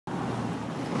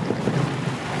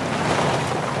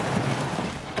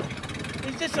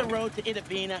this a road to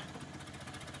Itabina?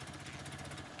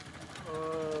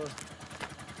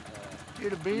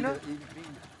 Itabina?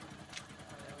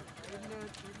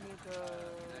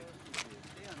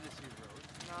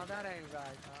 No, that ain't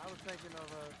right. I was thinking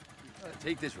of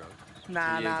Take this road.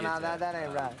 Nah, that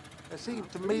ain't right. It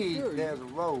seems to me there's a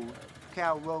road,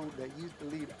 cow road, that used to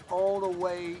lead all the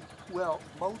way, well,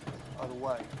 most of the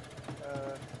way.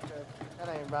 That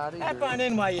ain't right either. Hop on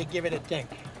in while you give it a think.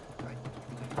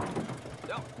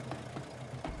 No.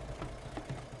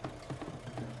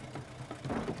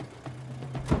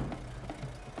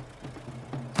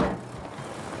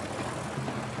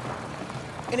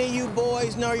 Any of you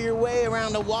boys know your way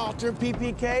around the Walter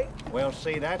PPK? Well,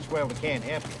 see, that's where we can't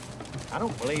help you. I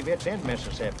don't believe it's in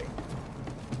Mississippi.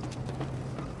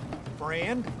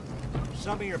 Friend,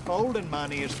 some of your folding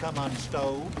money has come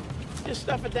unstowed. Just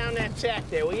stuff it down that sack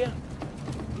there, will you?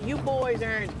 You boys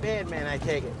aren't bad men, I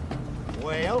take it.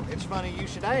 Well, it's funny you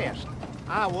should ask.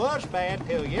 I was bad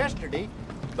till yesterday,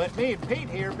 but me and Pete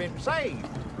here been saved.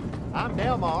 I'm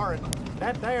Delmar, and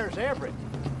that there's Everett.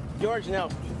 George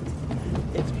Nelson.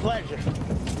 It's a pleasure.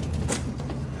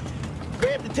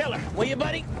 Grab the tiller, will you,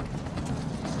 buddy?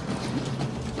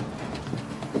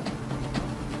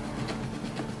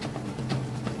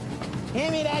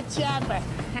 Hand me that chopper.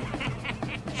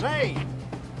 Say,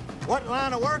 what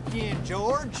line of work you in,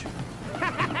 George?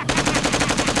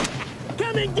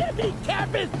 Come and get me,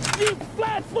 Captain, you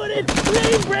flat-footed,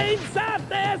 lame-brained,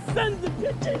 soft-ass sons of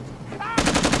bitches!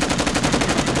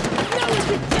 No one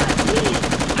can catch me!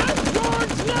 I'm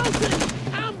George Nelson!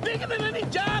 I'm bigger than any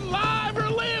John live or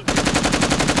lived!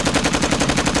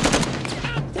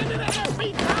 I'm 10.5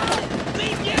 feet tall!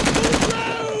 Leave you to the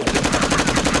road!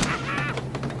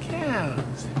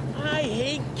 Cows. I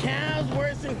hate cows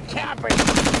worse than cappers!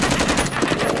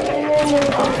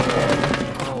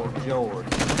 Oh,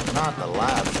 George, not the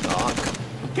livestock.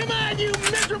 Come on, you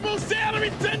miserable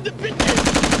salary sons of bitches!